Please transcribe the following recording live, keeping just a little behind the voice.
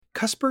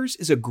Cuspers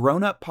is a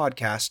grown-up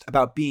podcast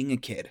about being a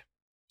kid.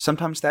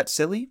 Sometimes that's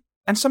silly,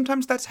 and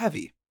sometimes that's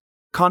heavy.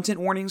 Content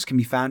warnings can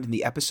be found in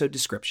the episode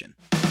description.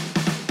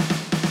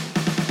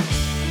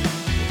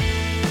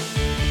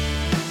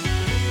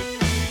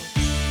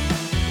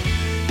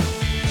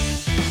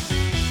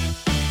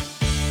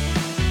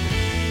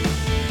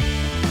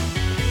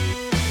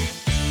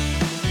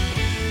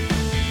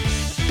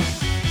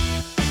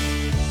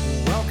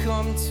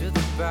 Welcome to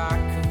the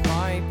back of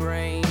my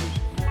brain.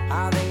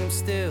 I think I'm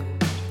still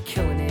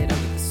killing it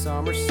under the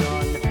summer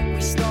sun. We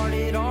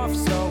started off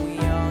so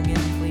young and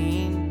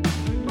clean,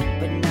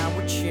 but now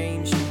we're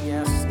changing,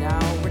 yes,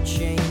 now we're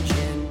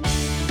changing.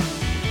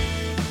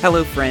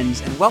 Hello,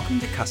 friends, and welcome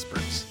to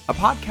Cuspers, a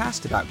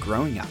podcast about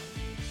growing up.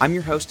 I'm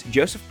your host,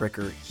 Joseph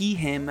Bricker, he,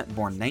 him,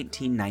 born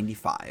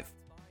 1995.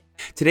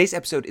 Today's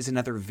episode is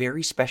another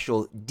very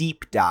special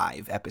deep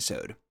dive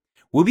episode.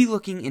 We'll be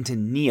looking into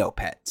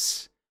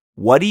Neopets.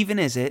 What even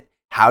is it?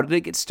 How did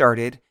it get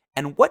started?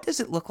 And what does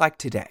it look like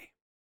today?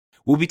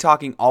 We'll be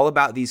talking all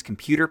about these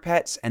computer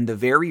pets and the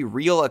very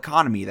real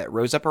economy that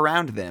rose up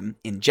around them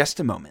in just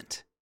a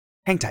moment.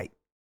 Hang tight.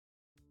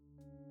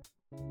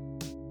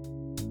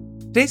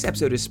 Today's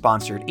episode is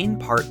sponsored in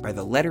part by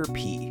the letter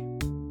P.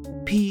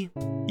 P,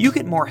 you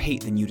get more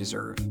hate than you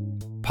deserve.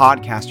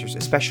 Podcasters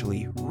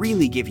especially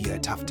really give you a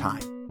tough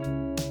time.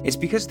 It's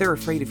because they're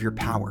afraid of your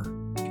power,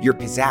 your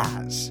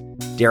pizzazz,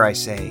 dare I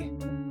say,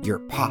 your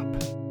pop.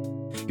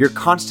 You're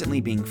constantly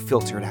being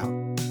filtered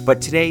out.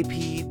 But today,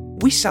 P,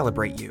 we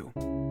celebrate you.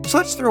 So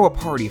let's throw a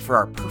party for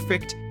our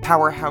perfect,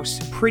 powerhouse,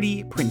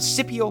 pretty,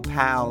 principial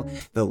pal,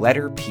 the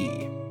letter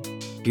P.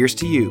 Here's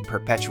to you,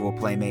 perpetual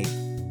playmate.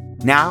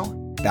 Now,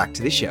 back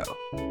to the show.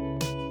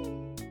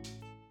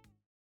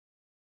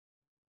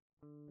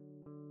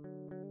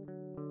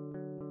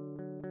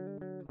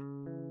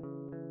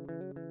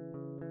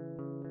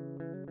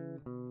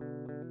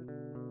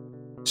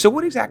 So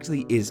what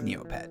exactly is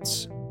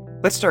Neopets?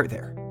 Let's start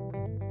there.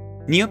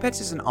 Neopets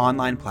is an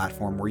online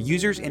platform where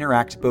users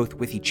interact both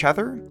with each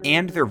other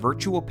and their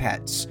virtual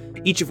pets,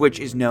 each of which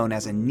is known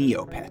as a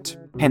Neopet,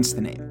 hence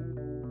the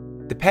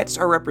name. The pets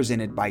are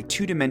represented by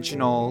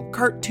two-dimensional,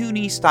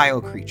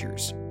 cartoony-style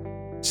creatures.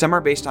 Some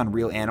are based on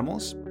real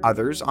animals,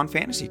 others on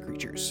fantasy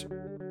creatures.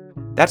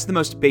 That's the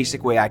most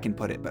basic way I can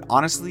put it, but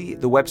honestly,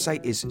 the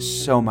website is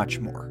so much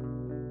more.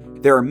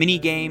 There are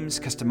mini-games,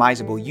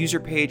 customizable user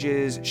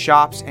pages,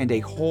 shops, and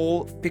a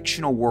whole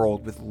fictional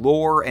world with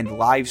lore and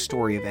live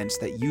story events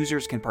that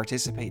users can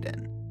participate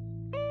in.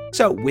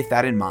 So, with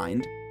that in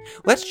mind,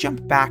 let's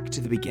jump back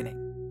to the beginning.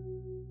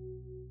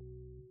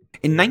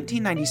 In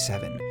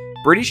 1997,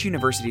 British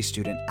university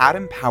student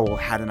Adam Powell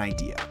had an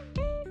idea.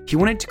 He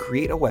wanted to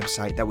create a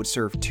website that would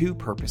serve two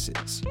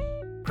purposes: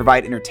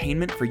 provide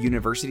entertainment for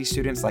university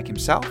students like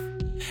himself,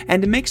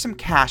 and to make some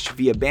cash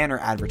via banner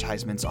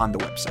advertisements on the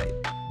website.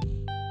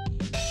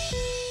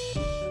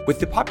 With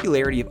the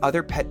popularity of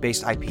other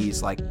pet-based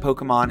IPs like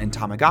Pokemon and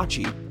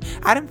Tamagotchi,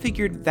 Adam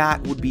figured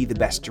that would be the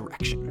best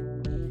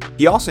direction.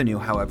 He also knew,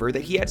 however,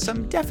 that he had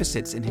some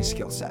deficits in his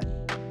skill set.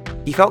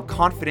 He felt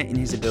confident in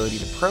his ability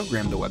to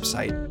program the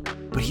website,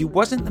 but he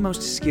wasn't the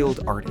most skilled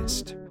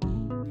artist.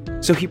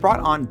 So he brought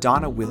on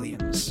Donna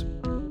Williams.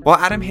 While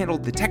Adam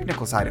handled the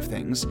technical side of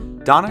things,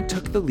 Donna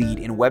took the lead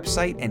in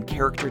website and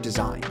character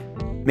design,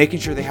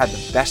 making sure they had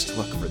the best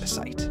look for the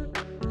site.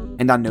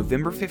 And on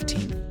November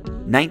 15th,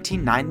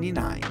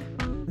 1999,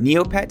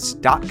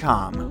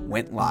 Neopets.com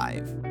went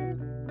live.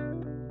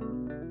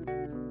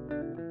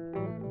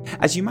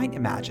 As you might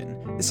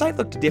imagine, the site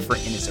looked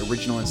different in its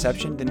original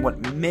inception than what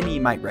many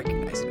might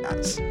recognize it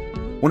as.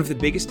 One of the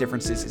biggest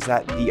differences is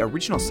that the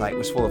original site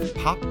was full of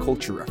pop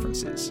culture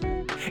references.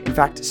 In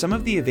fact, some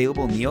of the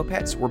available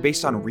Neopets were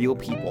based on real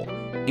people,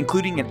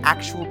 including an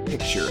actual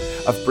picture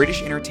of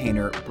British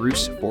entertainer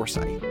Bruce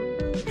Forsyth.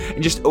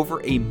 In just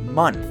over a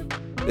month,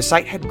 the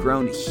site had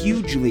grown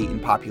hugely in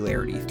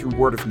popularity through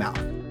word of mouth.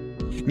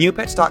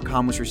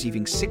 Neopets.com was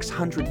receiving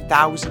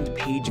 600,000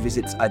 page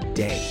visits a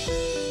day.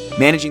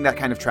 Managing that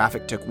kind of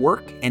traffic took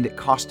work and it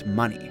cost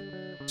money.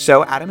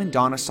 So Adam and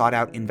Donna sought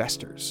out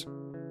investors.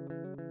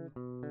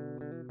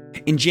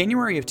 In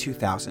January of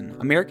 2000,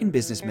 American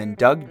businessman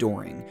Doug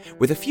Doring,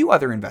 with a few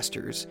other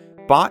investors,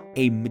 bought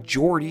a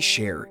majority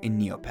share in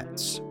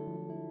Neopets.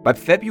 By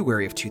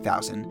February of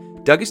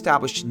 2000, Doug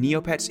established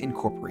Neopets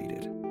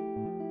Incorporated.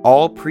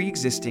 All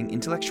pre-existing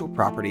intellectual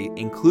property,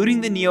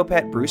 including the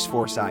Neopet Bruce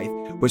Forsyth,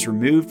 was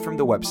removed from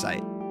the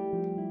website.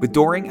 With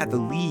Doring at the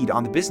lead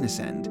on the business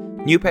end,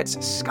 Neopets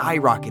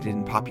skyrocketed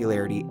in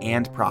popularity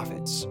and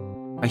profits.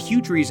 A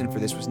huge reason for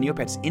this was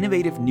Neopets'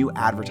 innovative new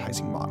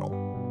advertising model: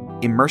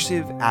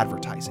 immersive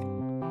advertising.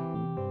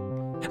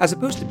 As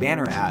opposed to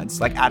banner ads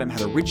like Adam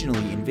had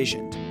originally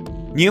envisioned,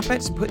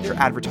 Neopets put their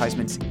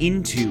advertisements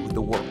into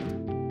the world.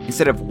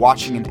 Instead of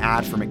watching an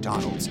ad for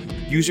McDonald's,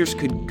 users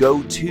could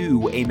go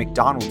to a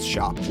McDonald's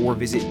shop or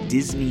visit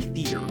Disney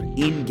Theater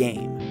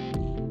in-game.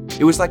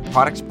 It was like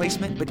product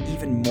placement, but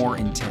even more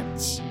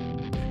intense.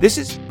 This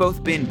has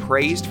both been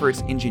praised for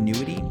its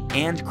ingenuity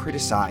and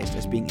criticized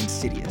as being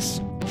insidious,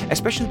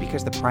 especially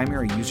because the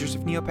primary users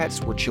of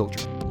Neopets were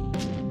children.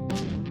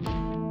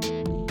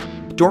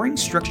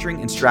 Doring's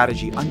structuring and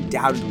strategy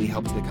undoubtedly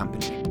helped the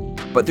company,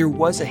 but there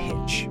was a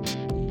hitch.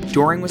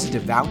 Doring was a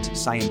devout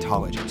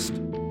Scientologist.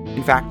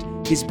 In fact,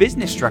 his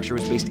business structure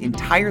was based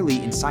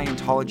entirely in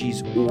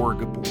Scientology's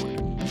org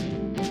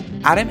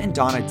board. Adam and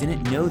Donna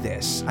didn't know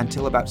this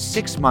until about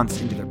 6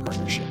 months into their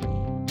partnership.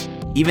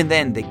 Even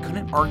then, they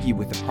couldn't argue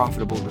with the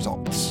profitable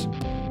results.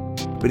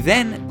 But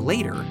then,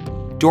 later,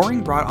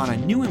 Doring brought on a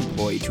new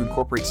employee to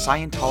incorporate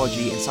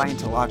Scientology and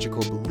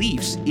Scientological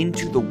beliefs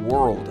into the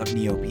world of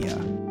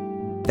Neopia.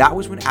 That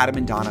was when Adam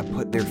and Donna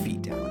put their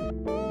feet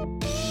down.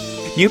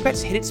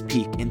 Neopets hit its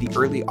peak in the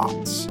early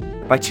aughts.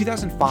 By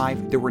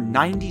 2005, there were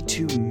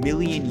 92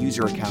 million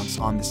user accounts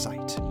on the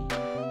site.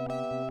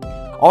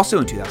 Also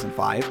in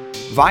 2005,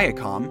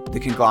 Viacom, the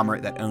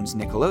conglomerate that owns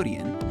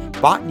Nickelodeon,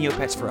 bought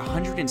Neopets for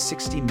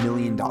 $160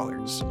 million.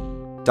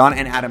 Donna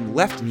and Adam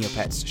left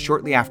Neopets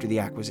shortly after the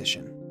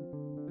acquisition.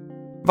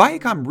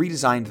 Viacom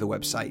redesigned the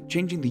website,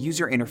 changing the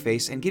user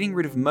interface and getting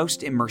rid of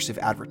most immersive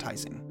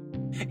advertising.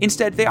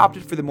 Instead, they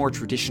opted for the more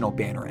traditional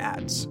banner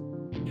ads.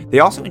 They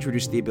also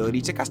introduced the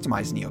ability to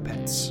customize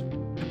Neopets.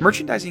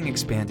 Merchandising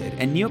expanded,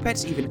 and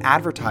Neopets even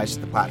advertised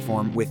the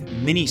platform with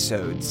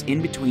mini-sodes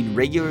in between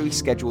regularly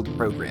scheduled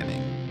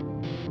programming.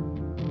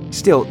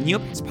 Still,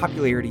 Neopets'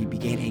 popularity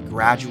began a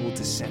gradual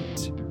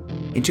descent.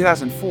 In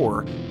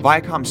 2004,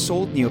 Viacom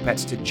sold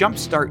Neopets to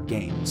Jumpstart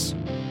Games.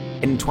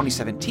 And in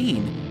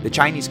 2017, the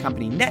Chinese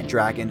company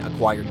NetDragon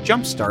acquired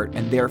Jumpstart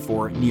and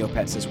therefore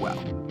Neopets as well.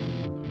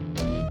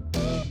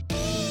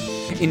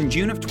 In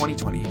June of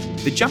 2020,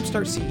 the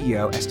Jumpstart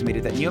CEO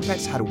estimated that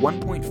Neopets had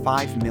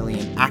 1.5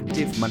 million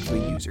active monthly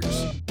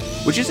users,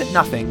 which isn't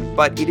nothing,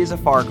 but it is a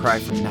far cry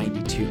from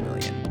 92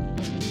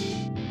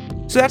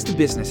 million. So that's the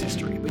business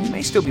history, but you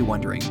may still be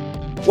wondering,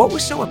 what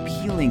was so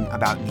appealing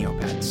about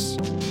Neopets?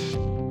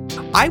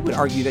 I would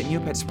argue that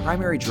Neopets'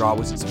 primary draw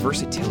was its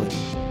versatility.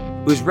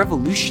 It was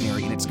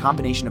revolutionary in its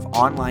combination of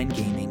online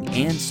gaming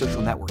and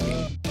social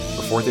networking.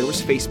 Before there was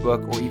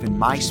Facebook or even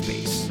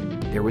MySpace,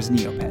 there was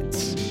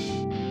Neopets.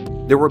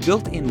 There were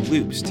built-in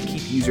loops to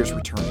keep users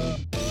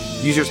returning.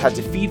 Users had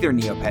to feed their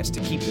Neopets to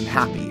keep them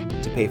happy.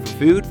 To pay for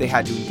food, they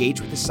had to engage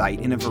with the site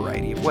in a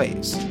variety of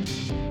ways.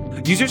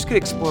 Users could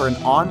explore an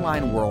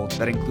online world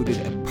that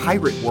included a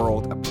pirate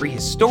world, a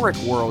prehistoric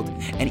world,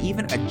 and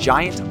even a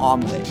giant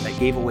omelet that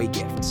gave away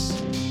gifts.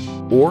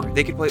 Or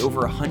they could play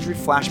over 100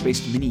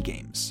 Flash-based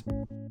mini-games.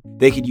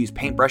 They could use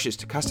paintbrushes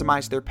to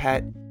customize their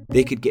pet.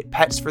 They could get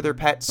pets for their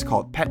pets,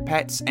 called pet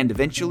pets, and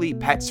eventually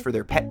pets for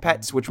their pet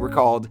pets, which were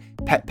called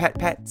pet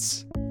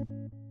pets.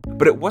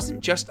 But it wasn't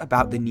just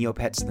about the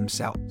Neopets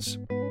themselves.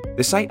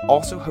 The site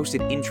also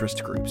hosted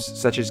interest groups,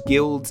 such as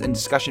guilds and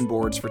discussion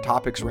boards for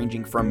topics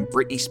ranging from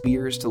Britney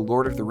Spears to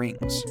Lord of the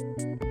Rings.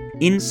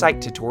 In-site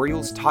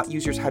tutorials taught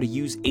users how to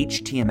use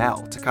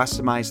HTML to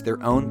customize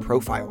their own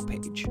profile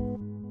page.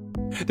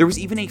 There was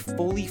even a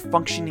fully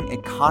functioning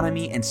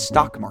economy and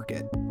stock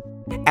market.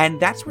 And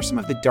that's where some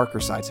of the darker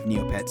sides of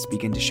Neopets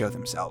begin to show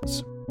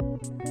themselves.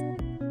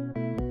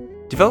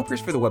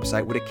 Developers for the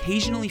website would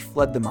occasionally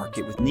flood the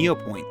market with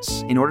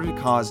Neopoints in order to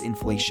cause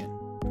inflation.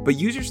 But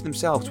users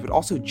themselves would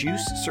also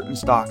juice certain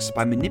stocks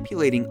by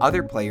manipulating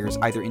other players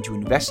either into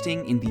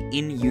investing in the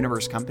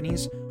in-universe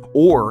companies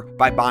or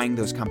by buying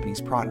those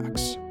companies'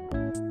 products.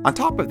 On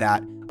top of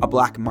that, a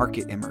black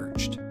market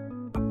emerged.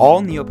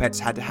 All Neopets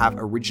had to have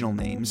original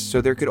names,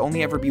 so there could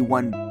only ever be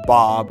one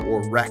Bob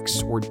or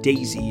Rex or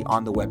Daisy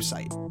on the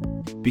website.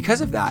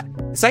 Because of that,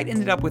 the site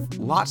ended up with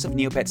lots of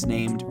Neopets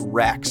named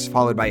Rex,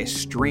 followed by a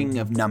string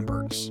of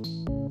numbers.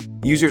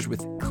 Users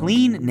with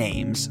clean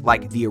names,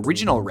 like the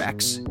original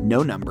Rex,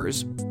 no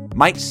numbers,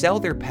 might sell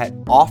their pet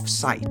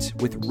off-site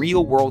with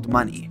real-world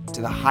money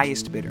to the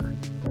highest bidder.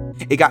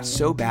 It got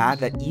so bad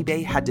that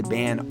eBay had to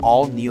ban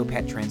all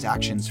Neopet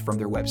transactions from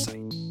their website.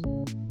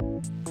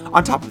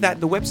 On top of that,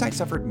 the website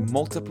suffered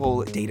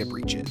multiple data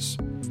breaches.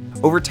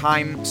 Over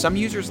time, some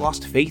users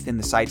lost faith in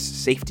the site's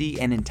safety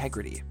and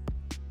integrity.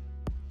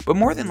 But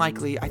more than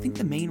likely, I think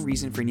the main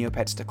reason for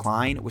Neopets'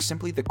 decline was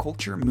simply the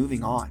culture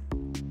moving on.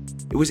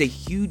 It was a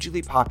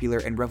hugely popular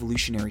and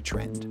revolutionary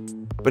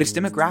trend, but its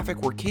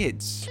demographic were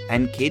kids,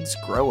 and kids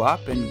grow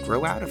up and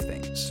grow out of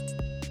things.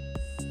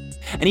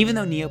 And even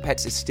though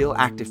Neopets is still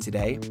active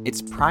today,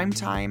 its prime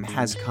time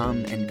has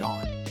come and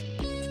gone.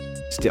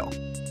 Still,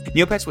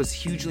 Neopets was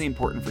hugely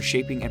important for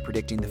shaping and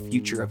predicting the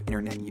future of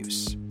internet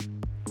use.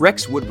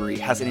 Rex Woodbury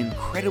has an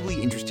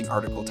incredibly interesting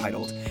article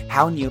titled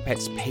How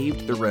Neopets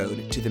Paved the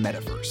Road to the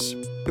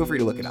Metaverse. Feel free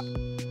to look it up.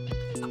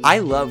 I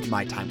loved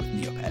my time with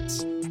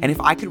Neopets, and if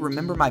I could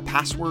remember my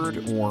password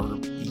or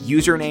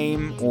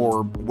username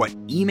or what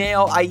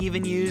email I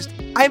even used,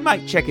 I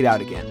might check it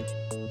out again.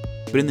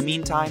 But in the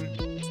meantime,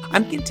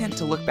 I'm content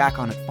to look back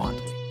on it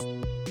fondly.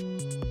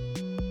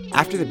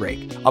 After the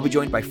break, I'll be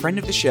joined by friend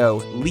of the show,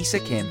 Lisa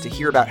Kim, to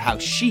hear about how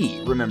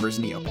she remembers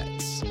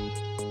Neopets.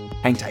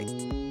 Hang tight.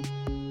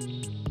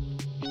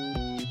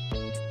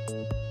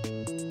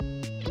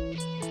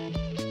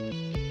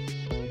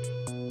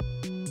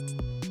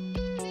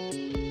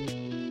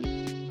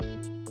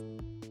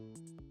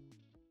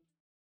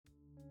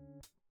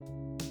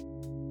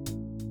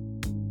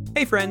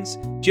 Hey friends,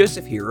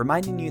 Joseph here,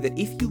 reminding you that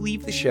if you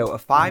leave the show a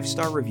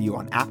 5-star review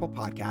on Apple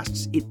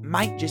Podcasts, it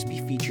might just be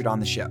featured on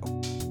the show.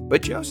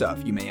 But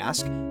Joseph, you may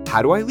ask,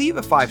 how do I leave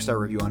a 5-star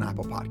review on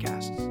Apple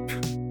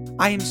Podcasts?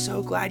 I am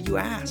so glad you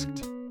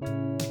asked.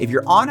 If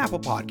you're on Apple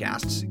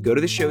Podcasts, go to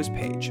the show's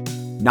page,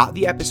 not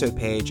the episode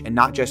page and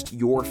not just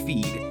your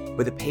feed,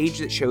 but the page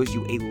that shows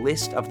you a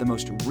list of the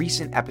most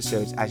recent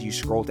episodes as you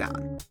scroll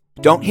down.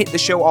 Don't hit the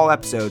show all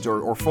episodes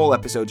or full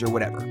episodes or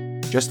whatever.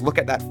 Just look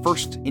at that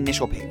first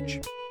initial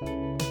page.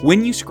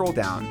 When you scroll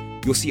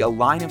down, you'll see a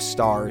line of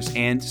stars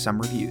and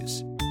some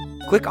reviews.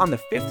 Click on the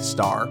 5th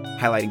star,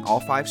 highlighting all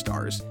 5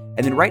 stars, and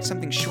then write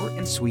something short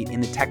and sweet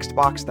in the text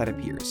box that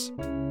appears.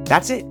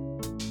 That's it.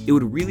 It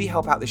would really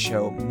help out the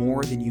show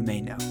more than you may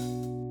know.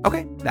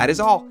 Okay, that is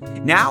all.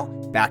 Now,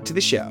 back to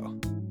the show.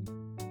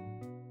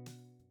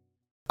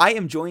 I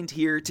am joined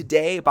here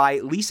today by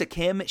Lisa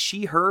Kim,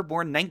 she, her,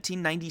 born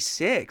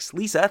 1996.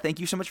 Lisa,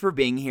 thank you so much for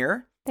being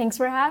here. Thanks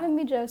for having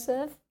me,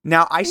 Joseph.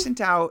 Now, I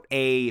sent out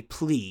a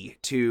plea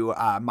to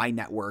my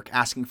network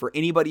asking for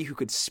anybody who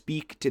could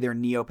speak to their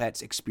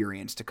Neopets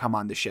experience to come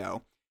on the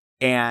show,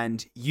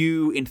 and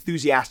you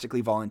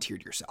enthusiastically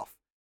volunteered yourself.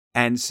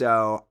 And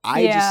so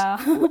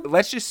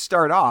let's just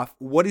start off.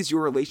 What is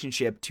your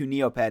relationship to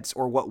Neopets,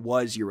 or what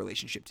was your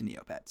relationship to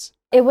Neopets?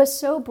 It was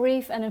so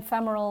brief and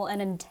ephemeral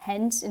and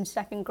intense in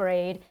 2nd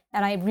grade,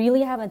 and I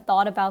really haven't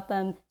thought about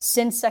them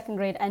since 2nd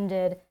grade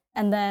ended.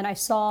 And then I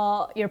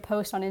saw your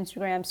post on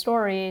Instagram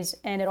stories,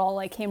 and it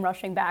all came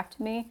rushing back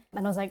to me.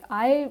 And I was like,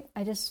 I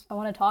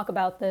want to talk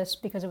about this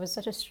because it was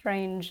such a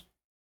strange,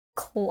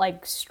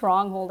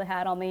 stronghold it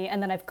had on me.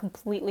 And then I've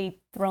completely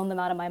thrown them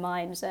out of my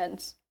mind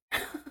since.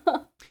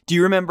 Do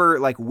you remember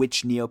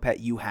which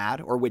Neopet you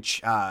had, or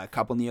which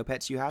couple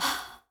Neopets you had?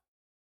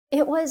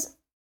 It was,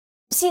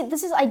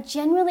 I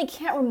genuinely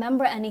can't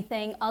remember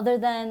anything other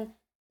than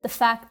the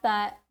fact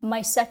that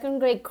my 2nd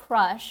grade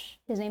crush,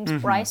 his name's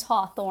Bryce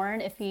Hawthorne,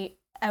 if he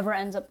ever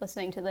ends up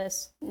listening to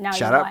this, now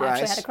you know I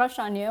actually had a crush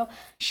on you.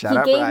 He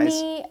gave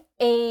me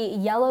a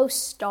yellow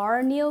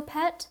star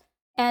Neopet,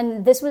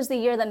 and this was the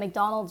year that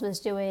McDonald's was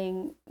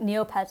doing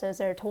Neopets as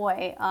their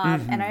toy.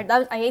 And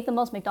I ate the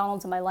most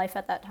McDonald's in my life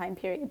at that time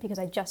period because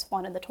I just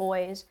wanted the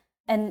toys.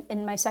 And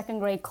in my 2nd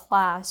grade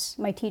class,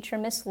 my teacher,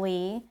 Miss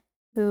Lee,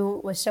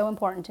 who was so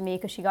important to me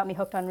because she got me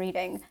hooked on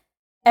reading,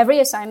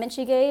 every assignment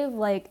she gave,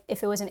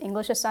 if it was an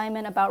English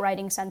assignment about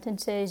writing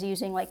sentences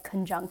using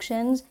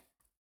conjunctions,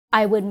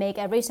 I would make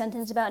every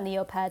sentence about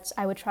Neopets.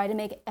 I would try to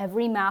make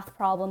every math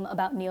problem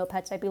about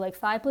Neopets. I'd be like,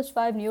 5 +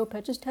 5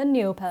 Neopets is 10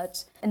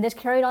 Neopets. And this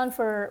carried on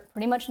for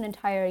pretty much an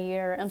entire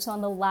year. And so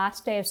on the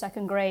last day of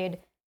 2nd grade,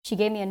 she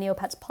gave me a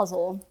Neopets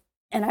puzzle.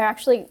 And I'm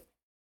trying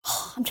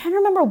to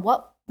remember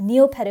what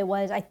Neopet it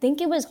was. I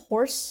think it was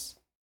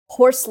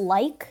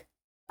horse-like.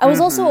 I was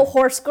also a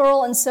horse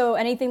girl, and so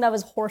anything that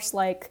was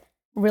horse-like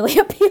really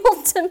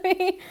appealed to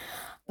me.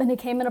 And it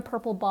came in a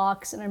purple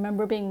box, and I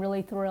remember being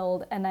really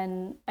thrilled, and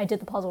then I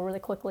did the puzzle really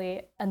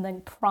quickly, and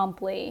then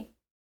promptly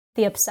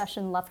the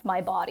obsession left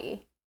my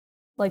body.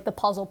 The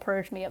puzzle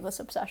purged me of this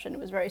obsession. It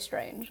was very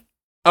strange.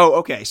 Oh,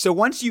 okay. So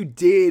once you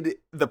did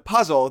the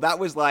puzzle, that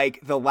was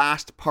the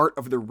last part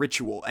of the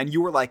ritual, and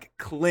you were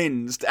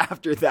cleansed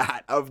after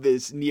that of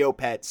this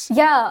Neopets.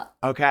 Yeah.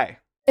 Okay.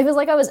 It was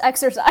like I was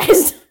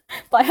exorcised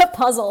by a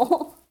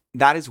puzzle.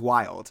 That is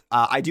wild.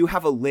 I do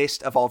have a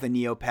list of all the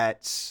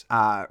Neopets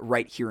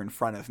right here in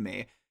front of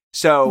me.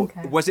 So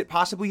Was it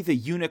possibly the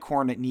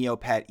unicorn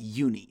Neopet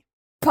Uni?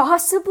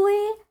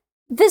 Possibly.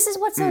 This is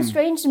what's so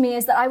strange to me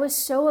is that I was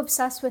so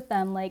obsessed with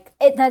them.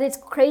 That it's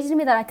crazy to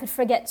me that I could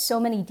forget so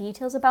many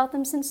details about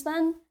them since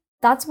then.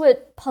 That's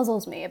what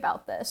puzzles me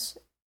about this.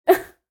 Do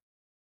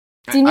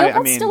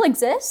Neopets still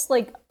exist?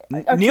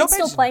 Are kids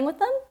still playing with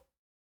them?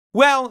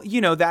 Well,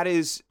 that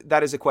is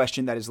a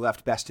question that is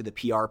left best to the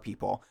PR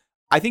people.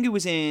 I think it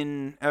was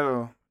in,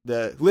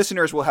 the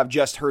listeners will have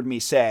just heard me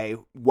say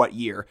what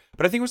year,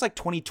 but I think it was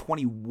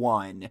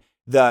 2021.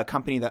 The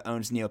company that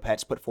owns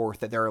Neopets put forth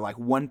that there are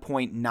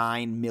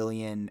 1.9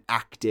 million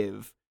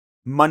active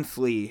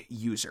monthly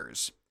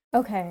users.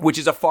 Okay. Which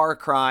is a far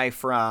cry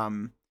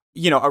from,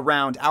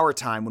 around our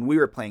time when we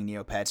were playing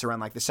Neopets,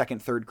 around the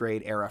 2nd, 3rd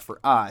grade era for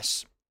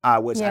us,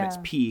 was at its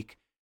peak.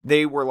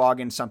 They were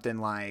logging something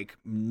like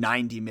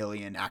 90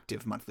 million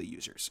active monthly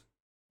users.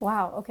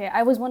 Wow, okay.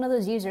 I was one of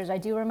those users. I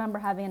do remember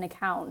having an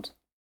account,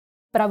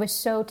 but I was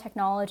so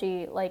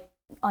technology,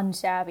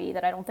 unsavvy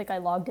that I don't think I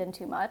logged in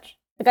too much.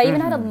 I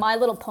even had a My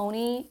Little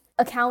Pony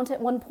account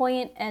at one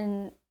point,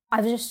 and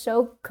I was just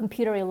so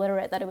computer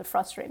illiterate that it would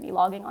frustrate me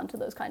logging onto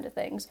those kind of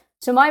things.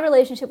 So my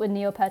relationship with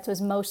Neopets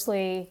was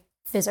mostly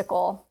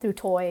physical through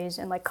toys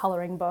and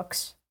coloring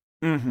books.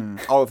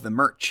 All of the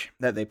merch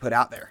that they put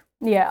out there.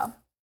 Yeah.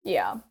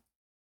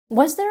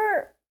 Was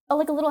there a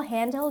little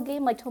handheld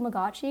game like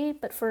Tamagotchi,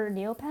 but for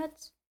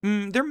Neopets?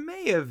 There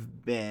may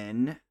have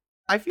been.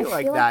 I feel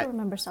like that. I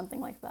remember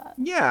something like that.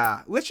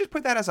 Yeah, let's just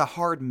put that as a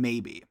hard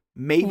maybe.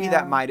 Maybe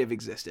that might have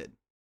existed.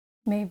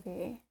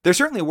 Maybe. There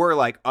certainly were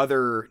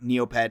other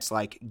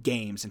Neopets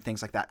games and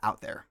things like that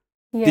out there.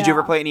 Yeah. Did you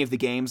ever play any of the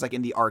games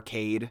in the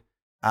arcade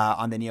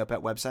on the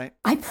Neopet website?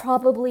 I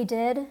probably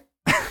did.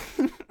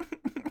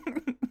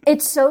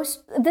 It's so.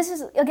 This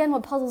is again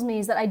what puzzles me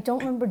is that I don't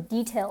remember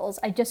details.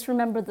 I just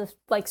remember the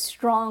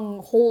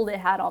strong hold it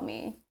had on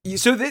me.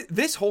 So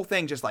this whole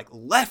thing just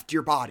left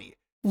your body.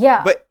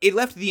 Yeah. But it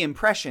left the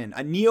impression,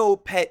 a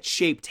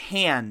Neopet-shaped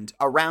hand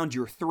around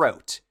your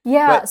throat.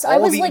 Yeah, but so I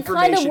was kind of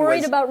information worried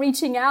was about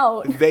reaching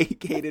out.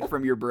 Vacated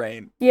from your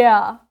brain.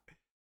 Yeah.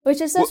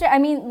 Which is so strange. I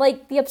mean,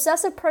 the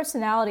obsessive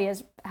personality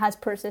has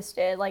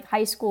persisted.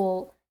 High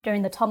school,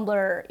 during the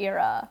Tumblr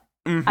era,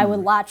 I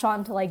would latch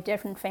on to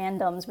different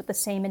fandoms with the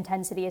same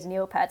intensity as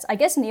Neopets. I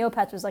guess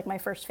Neopets was my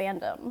first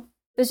fandom.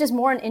 It was just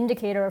more an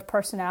indicator of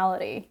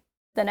personality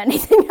than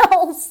anything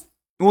else.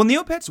 Well,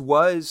 Neopets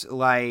was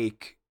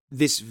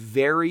this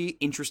very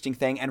interesting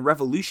thing and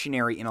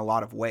revolutionary in a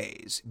lot of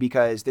ways,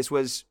 because this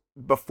was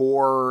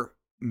before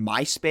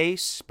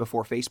MySpace,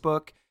 before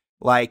Facebook.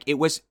 It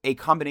was a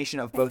combination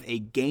of both a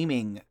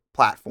gaming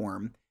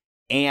platform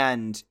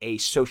and a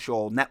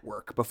social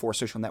network before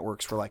social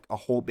networks were a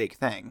whole big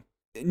thing.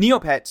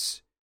 Neopets,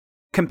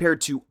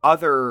 compared to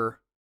other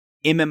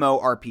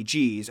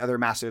MMORPGs, other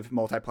massive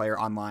multiplayer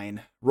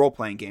online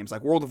role-playing games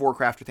like World of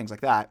Warcraft or things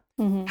like that,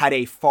 had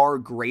a far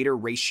greater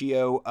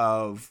ratio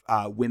of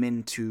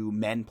women to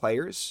men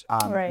players.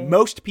 Right.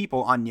 Most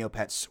people on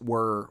Neopets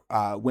were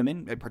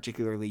women,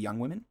 particularly young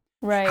women.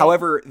 Right.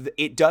 However,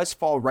 it does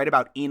fall right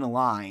about in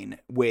line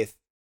with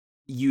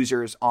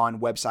users on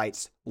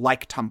websites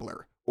like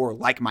Tumblr or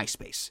like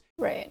MySpace.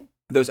 Right.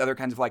 Those other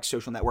kinds of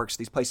social networks,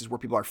 these places where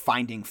people are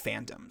finding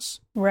fandoms.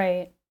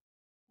 Right.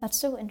 That's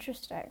so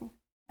interesting.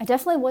 I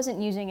definitely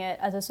wasn't using it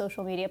as a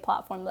social media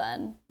platform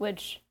then,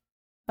 which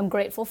I'm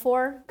grateful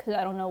for, because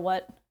I don't know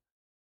what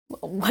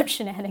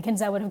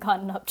shenanigans I would have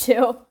gotten up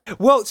to.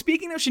 Well,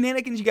 speaking of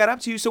shenanigans you got up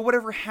to, so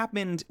whatever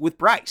happened with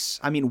Bryce?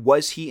 I mean,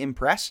 was he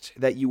impressed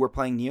that you were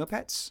playing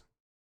Neopets?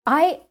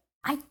 I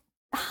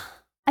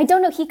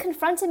don't know. He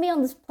confronted me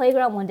on this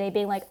playground one day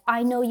being like,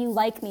 I know you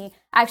like me.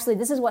 Actually,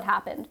 this is what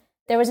happened.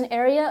 There was an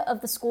area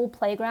of the school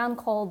playground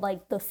called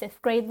the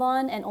 5th grade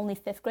lawn, and only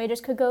 5th graders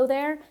could go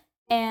there.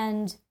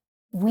 And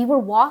we were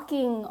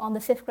walking on the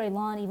 5th grade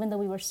lawn even though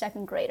we were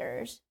 2nd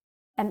graders.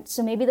 And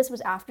so maybe this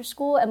was after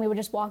school, and we were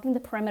just walking the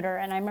perimeter.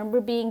 And I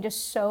remember being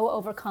just so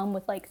overcome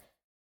with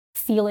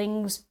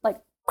feelings,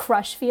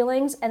 crush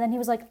feelings. And then he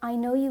was like, I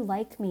know you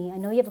like me. I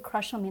know you have a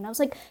crush on me. And I was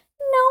like,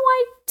 no,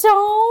 I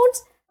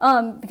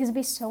don't. Because it'd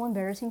be so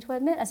embarrassing to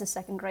admit as a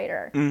 2nd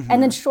grader. Mm-hmm.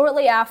 And then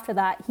shortly after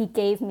that, he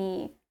gave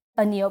me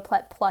a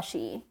Neopet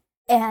plushie.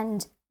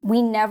 And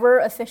we never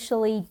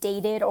officially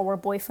dated or were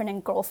boyfriend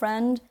and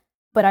girlfriend.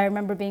 But I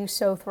remember being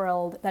so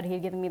thrilled that he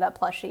had given me that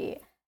plushie.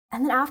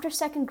 And then after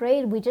 2nd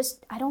grade,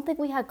 I don't think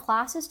we had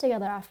classes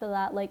together after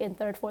that, in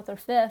 3rd, 4th, or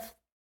 5th.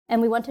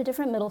 And we went to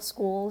different middle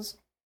schools.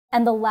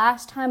 And the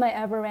last time I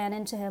ever ran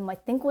into him, I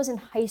think was in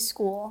high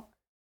school,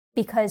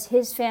 because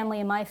his family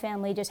and my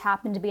family just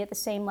happened to be at the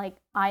same,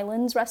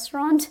 Islands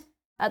restaurant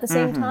at the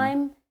same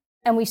time.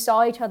 And we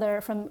saw each other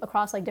from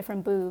across,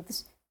 different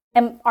booths.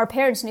 And our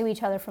parents knew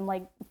each other from,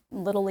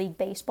 Little League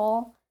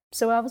baseball.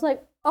 So I was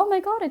like, oh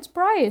my God, it's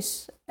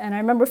Bryce. And I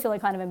remember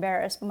feeling kind of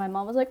embarrassed, but my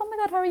mom was like, oh my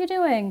God, how are you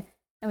doing?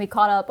 And we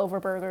caught up over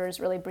burgers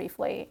really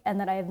briefly, and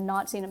then I have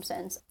not seen him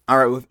since. All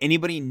right, well, if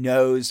anybody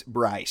knows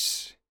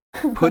Bryce,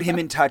 put him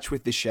in touch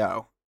with the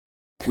show.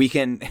 We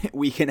can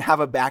have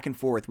a back and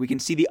forth. We can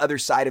see the other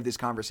side of this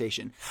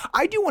conversation.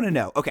 I do want to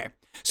know, okay,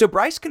 so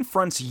Bryce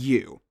confronts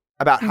you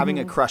about having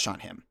a crush on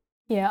him.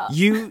 Yeah.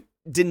 You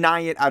deny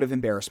it out of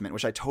embarrassment,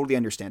 which I totally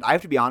understand. I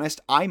have to be honest,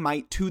 I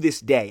might, to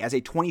this day, as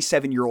a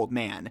 27-year-old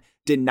man,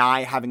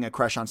 deny having a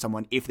crush on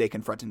someone if they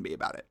confronted me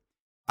about it.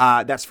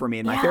 That's for me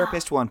and my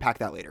therapist. We'll unpack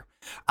that later.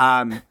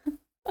 But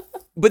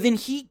then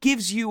he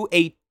gives you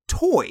a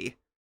toy,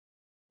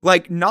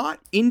 not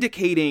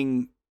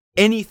indicating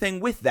anything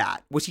with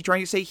that. Was he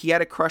trying to say he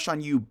had a crush on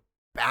you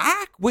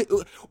back?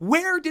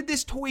 Where did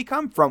this toy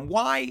come from?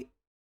 Why?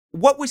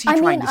 What was he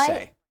trying to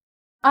say?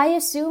 I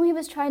assume he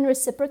was trying to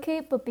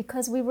reciprocate, but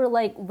because we were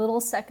little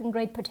 2nd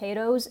grade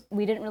potatoes,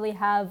 we didn't really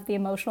have the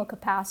emotional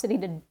capacity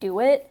to do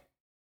it.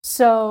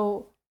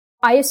 So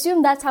I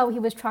assume that's how he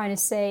was trying to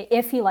say,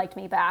 if he liked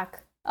me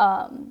back,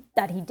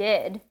 that he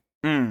did.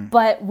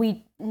 But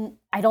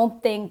I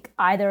don't think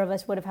either of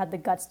us would have had the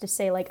guts to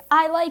say,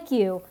 I like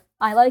you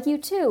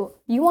too.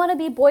 You want to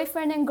be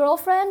boyfriend and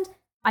girlfriend?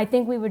 I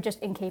think we were just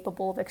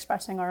incapable of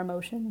expressing our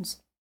emotions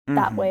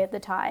that way at the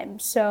time.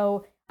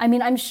 So, I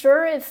mean, I'm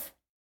sure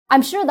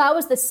that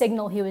was the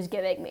signal he was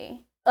giving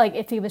me,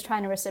 if he was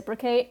trying to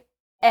reciprocate,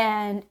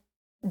 and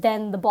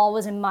then the ball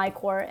was in my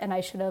court and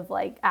I should have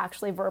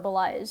actually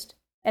verbalized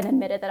and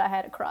admitted that I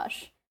had a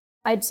crush.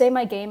 I'd say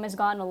my game has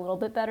gotten a little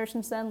bit better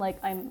since then.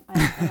 I'm in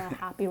a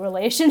happy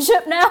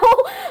relationship now.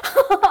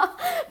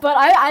 But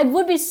I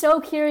would be so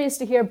curious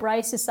to hear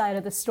Bryce's side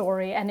of the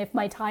story and if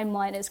my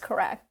timeline is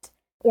correct.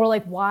 Or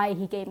why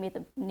he gave me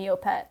the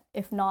Neopet,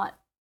 if not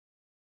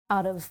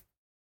out of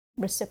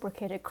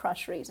reciprocated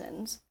crush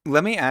reasons.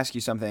 Let me ask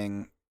you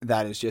something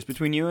that is just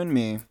between you and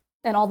me.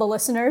 And all the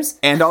listeners.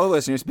 And all the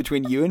listeners,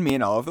 between you and me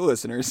and all of the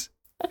listeners.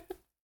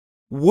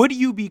 Would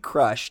you be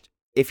crushed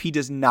if he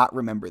does not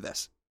remember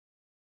this?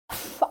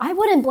 I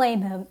wouldn't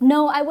blame him.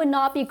 No, I would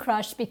not be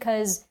crushed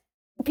because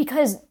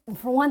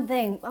for one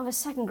thing, I was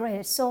second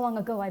grade. It's so long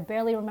ago. I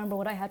barely remember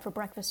what I had for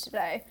breakfast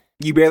today.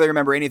 You barely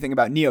remember anything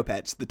about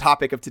Neopets, the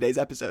topic of today's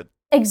episode.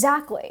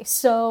 Exactly.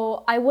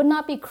 So I would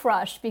not be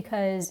crushed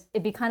because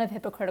it'd be kind of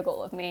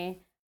hypocritical of me.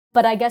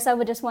 But I guess I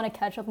would just want to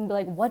catch up and be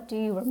like, what do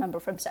you remember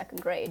from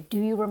second grade?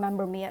 Do you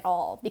remember me at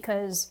all?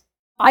 Because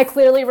I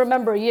clearly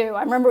remember you.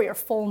 I remember your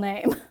full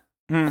name.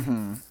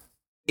 Mm-hmm.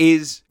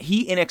 Is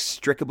he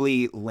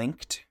inextricably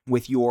linked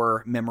with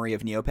your memory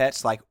of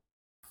Neopets? Like,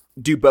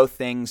 do both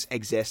things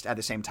exist at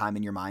the same time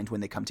in your mind when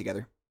they come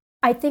together?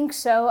 I think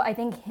so. I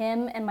think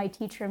him and my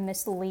teacher,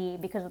 Miss Lee,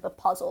 because of the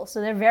puzzle.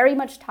 So they're very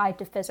much tied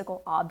to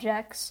physical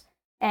objects.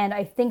 And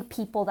I think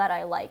people that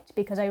I liked,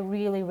 because I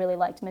really, really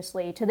liked Miss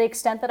Lee, to the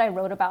extent that I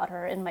wrote about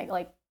her in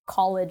my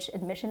college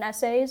admission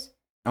essays.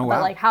 Oh, wow.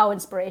 About how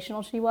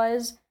inspirational she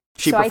was.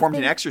 She performed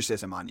an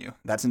exorcism on you.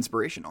 That's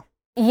inspirational.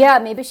 Yeah,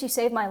 maybe she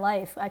saved my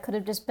life. I could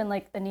have just been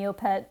a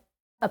Neopet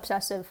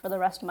obsessive for the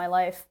rest of my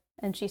life,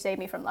 and she saved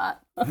me from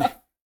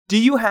that. Do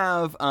you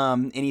have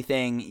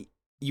anything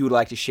you would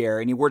like to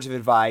share? Any words of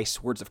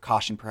advice, words of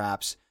caution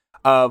perhaps,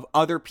 of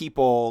other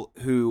people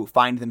who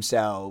find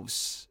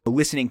themselves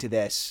listening to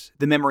this,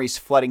 the memories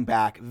flooding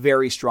back,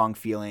 very strong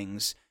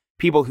feelings,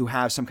 people who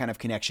have some kind of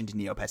connection to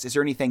Neopets? Is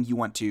there anything you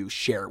want to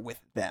share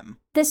with them?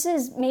 This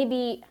is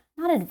maybe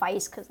not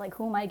advice, because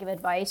who am I to give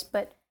advice,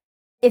 but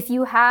if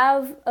you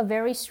have a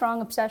very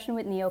strong obsession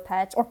with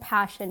Neopets, or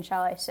passion,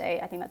 shall I say,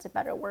 I think that's a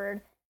better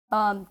word,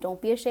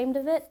 don't be ashamed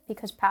of it,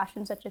 because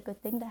passion's such a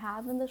good thing to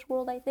have in this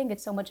world, I think.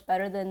 It's so much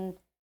better than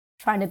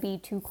trying to be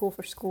too cool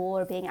for school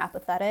or being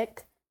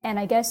apathetic. And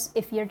I guess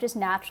if you're just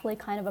naturally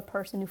kind of a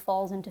person who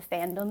falls into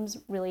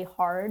fandoms really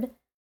hard,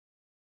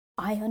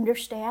 I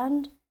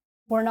understand.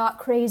 We're not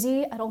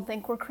crazy. I don't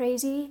think we're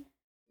crazy.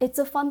 It's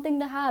a fun thing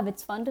to have.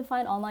 It's fun to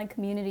find online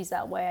communities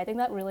that way. I think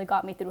that really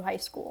got me through high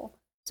school.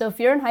 So if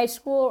you're in high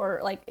school,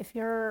 or if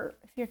you're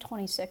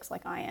 26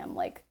 like I am,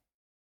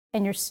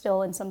 and you're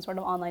still in some sort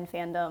of online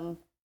fandom,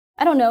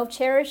 I don't know,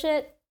 cherish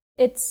it.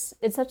 It's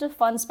such a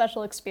fun,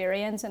 special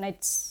experience, and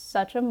it's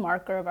such a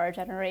marker of our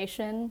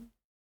generation.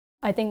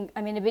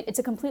 It's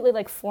a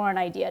completely foreign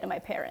idea to my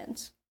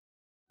parents.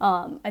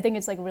 I think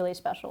it's really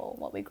special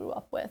what we grew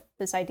up with,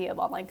 this idea of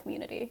online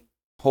community.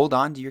 Hold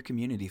on to your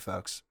community,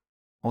 folks.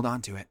 Hold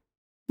on to it.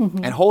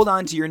 Mm-hmm. And hold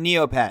on to your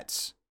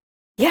Neopets.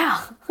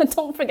 Yeah,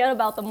 don't forget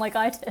about them like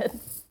I did.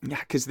 Yeah,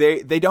 because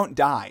they don't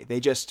die.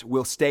 They just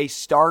will stay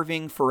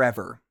starving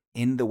forever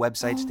in the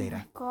website's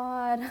data. Oh,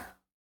 my God.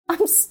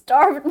 I'm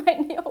starving my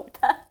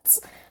Neopets.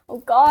 Oh,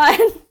 God.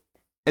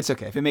 It's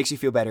okay. If it makes you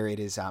feel better, it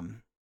is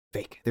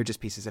fake. They're just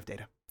pieces of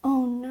data.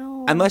 Oh,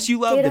 no. Unless you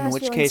love Data them, in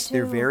which case too.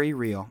 they're very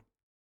real.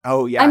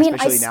 Oh, yeah, I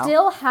especially now.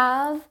 Still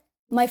have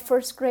my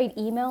first grade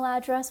email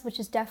address,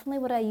 which is definitely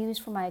what I use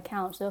for my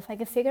account. So if I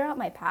could figure out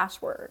my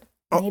password.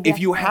 If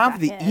you have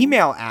the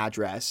email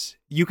address,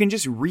 you can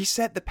just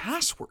reset the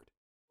password.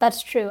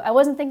 That's true. I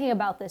wasn't thinking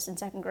about this in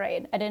second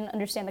grade. I didn't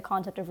understand the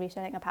concept of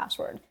resetting a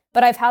password.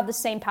 But I've had the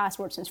same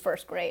password since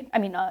first grade.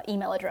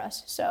 Email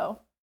address. So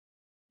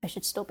I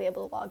should still be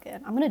able to log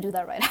in. I'm going to do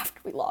that right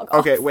after we log off.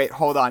 Okay, wait,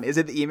 hold on. Is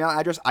it the email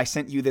address I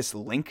sent you this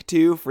link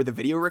to for the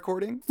video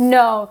recording?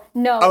 No.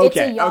 Okay, it's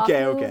a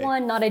Yahoo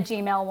one, not a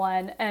Gmail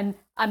one. And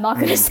I'm not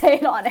going to say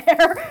it on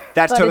air.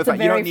 That's totally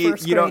fine.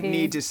 You don't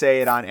need to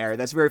say it on air.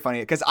 That's very funny,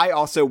 because I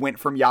also went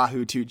from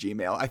Yahoo to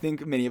Gmail. I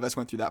think many of us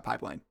went through that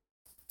pipeline.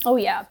 Oh,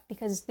 yeah,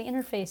 because the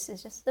interface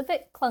is just a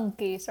bit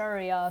clunky.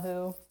 Sorry,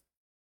 Yahoo.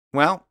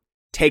 Well,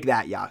 take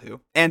that, Yahoo.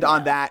 And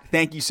on that,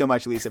 thank you so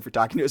much, Lisa, for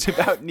talking to us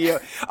about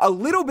a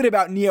little bit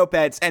about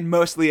Neopets, and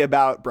mostly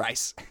about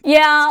Bryce.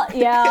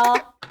 Yeah.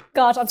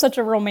 Gosh, I'm such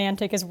a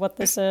romantic is what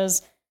this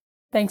is.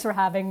 Thanks for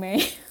having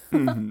me.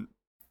 Mm-hmm.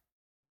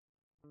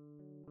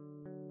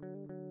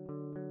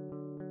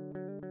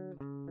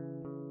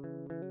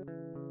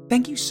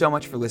 Thank you so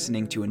much for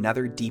listening to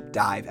another deep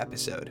dive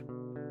episode.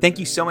 Thank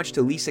you so much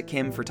to Lisa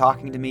Kim for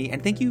talking to me,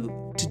 and thank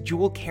you to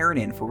Jewel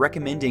Karanen for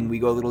recommending we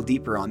go a little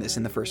deeper on this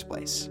in the first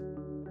place.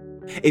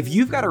 If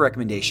you've got a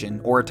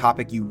recommendation or a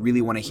topic you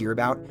really want to hear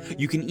about,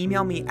 you can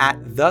email me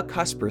at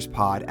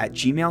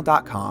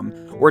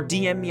thecusperspod@gmail.com or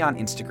DM me on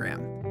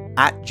Instagram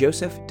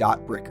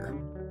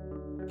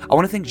 @joseph.bricker. I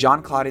want to thank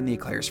Jean-Claude and the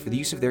Eclairs for the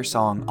use of their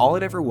song All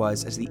It Ever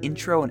Was as the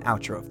intro and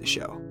outro of the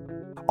show.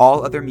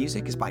 All other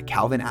music is by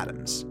Calvin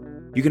Adams.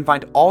 You can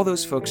find all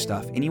those folks'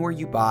 stuff anywhere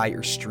you buy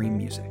or stream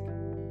music.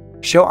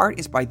 Show art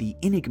is by the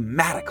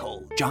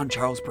enigmatical John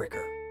Charles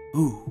Bricker.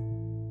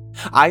 Ooh.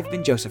 I've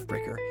been Joseph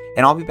Bricker,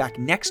 and I'll be back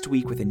next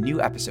week with a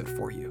new episode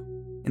for you.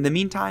 In the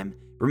meantime,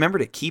 remember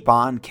to keep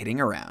on kidding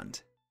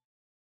around.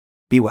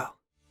 Be well.